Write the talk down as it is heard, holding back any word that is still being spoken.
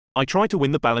I try to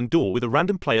win the Ballon d'Or with a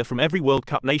random player from every World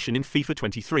Cup nation in FIFA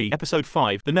 23, Episode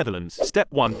 5, the Netherlands. Step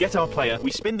 1. Get our player. We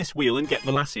spin this wheel and get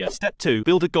Malacia. Step 2.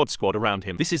 Build a god squad around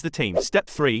him. This is the team. Step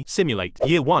 3. Simulate.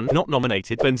 Year 1. Not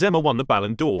nominated. Benzema won the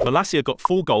Ballon d'Or. Malacia got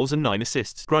 4 goals and 9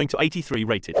 assists, growing to 83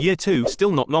 rated. Year 2.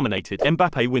 Still not nominated.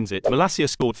 Mbappe wins it. Malacia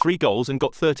scored 3 goals and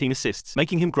got 13 assists,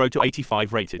 making him grow to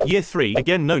 85 rated. Year 3.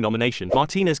 Again no nomination.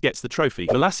 Martinez gets the trophy.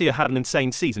 Malacia had an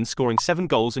insane season, scoring 7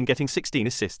 goals and getting 16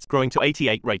 assists, growing to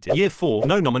 88 rated. Year 4.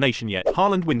 No nomination yet.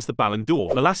 Haaland wins the Ballon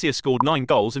d'Or. Malacia scored 9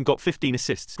 goals and got 15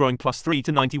 assists, growing +3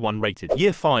 to 91 rated.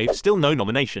 Year 5. Still no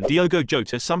nomination. Diogo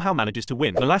Jota somehow manages to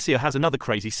win. Malacia has another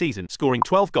crazy season, scoring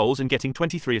 12 goals and getting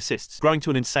 23 assists, growing to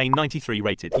an insane 93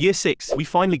 rated. Year 6. We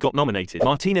finally got nominated.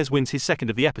 Martinez wins his second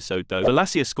of the episode though.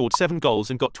 Malacia scored 7 goals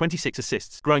and got 26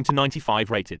 assists, growing to 95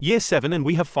 rated. Year 7 and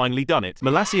we have finally done it.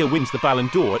 Malacia wins the Ballon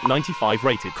d'Or at 95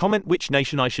 rated. Comment which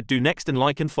nation I should do next and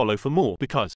like and follow for more, because